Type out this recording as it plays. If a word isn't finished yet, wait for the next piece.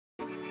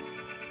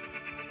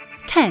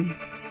10.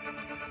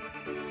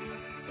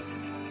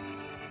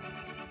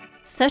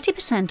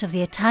 30% of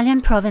the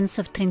Italian province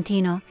of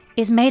Trentino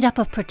is made up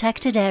of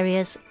protected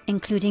areas,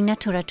 including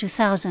Natura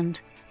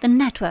 2000, the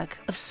network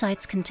of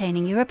sites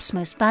containing Europe's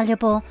most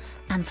valuable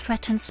and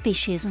threatened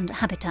species and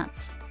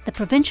habitats. The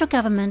provincial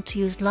government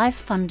used LIFE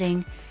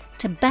funding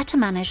to better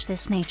manage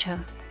this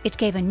nature. It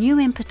gave a new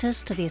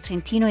impetus to the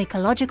Trentino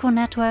Ecological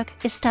Network,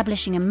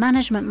 establishing a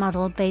management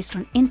model based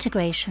on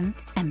integration,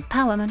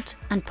 empowerment,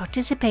 and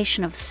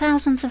participation of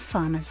thousands of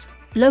farmers.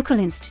 Local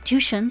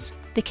institutions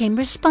became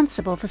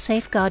responsible for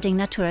safeguarding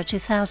Natura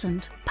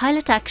 2000.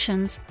 Pilot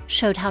actions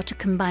showed how to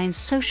combine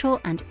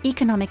social and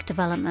economic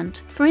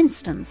development, for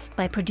instance,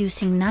 by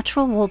producing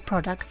natural wool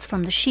products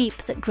from the sheep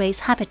that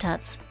graze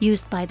habitats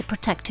used by the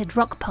protected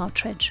rock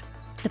partridge.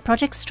 The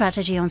project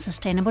strategy on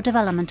sustainable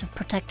development of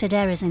protected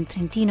areas in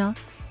Trentino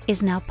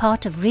is now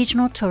part of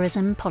regional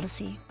tourism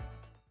policy.